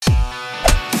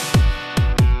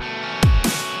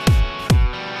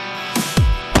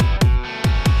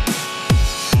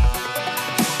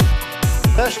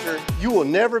you will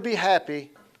never be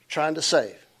happy trying to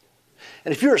save.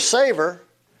 And if you're a saver,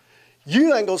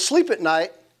 you ain't going to sleep at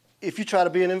night if you try to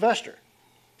be an investor,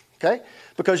 okay?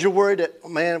 Because you're worried that, oh,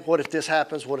 man, what if this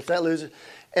happens? What if that loses?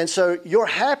 And so your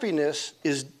happiness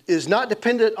is not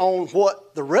dependent on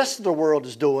what the rest of the world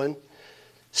is doing.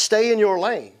 Stay in your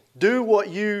lane. Do what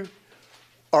you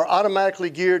are automatically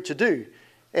geared to do.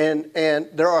 And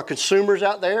there are consumers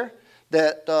out there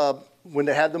that when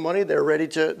they have the money, they're ready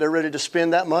to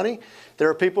spend that money. There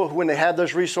are people who, when they have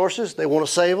those resources, they want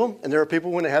to save them. And there are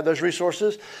people, when they have those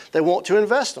resources, they want to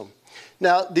invest them.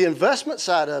 Now, the investment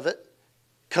side of it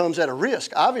comes at a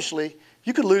risk. Obviously,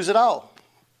 you could lose it all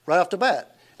right off the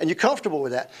bat. And you're comfortable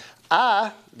with that.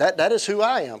 That is who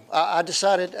I am. I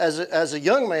decided as a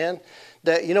young man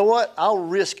that, you know what, I'll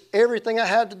risk everything I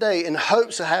have today in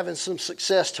hopes of having some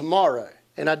success tomorrow.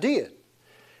 And I did.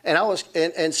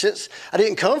 And since I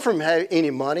didn't come from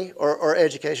any money or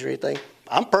education or anything,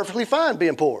 I'm perfectly fine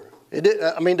being poor.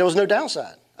 There was no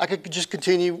downside. I could just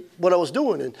continue what I was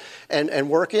doing and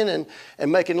working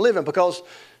and making a living, because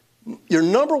your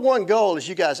number one goal as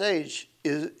you guys age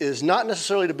is not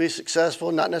necessarily to be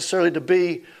successful, not necessarily to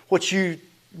be what you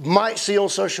might see on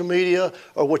social media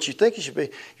or what you think you should be.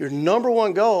 Your number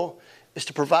one goal is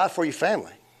to provide for your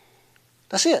family.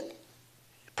 That's it.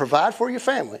 Provide for your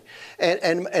family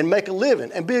and make a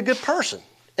living and be a good person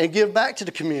and give back to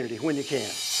the community when you can.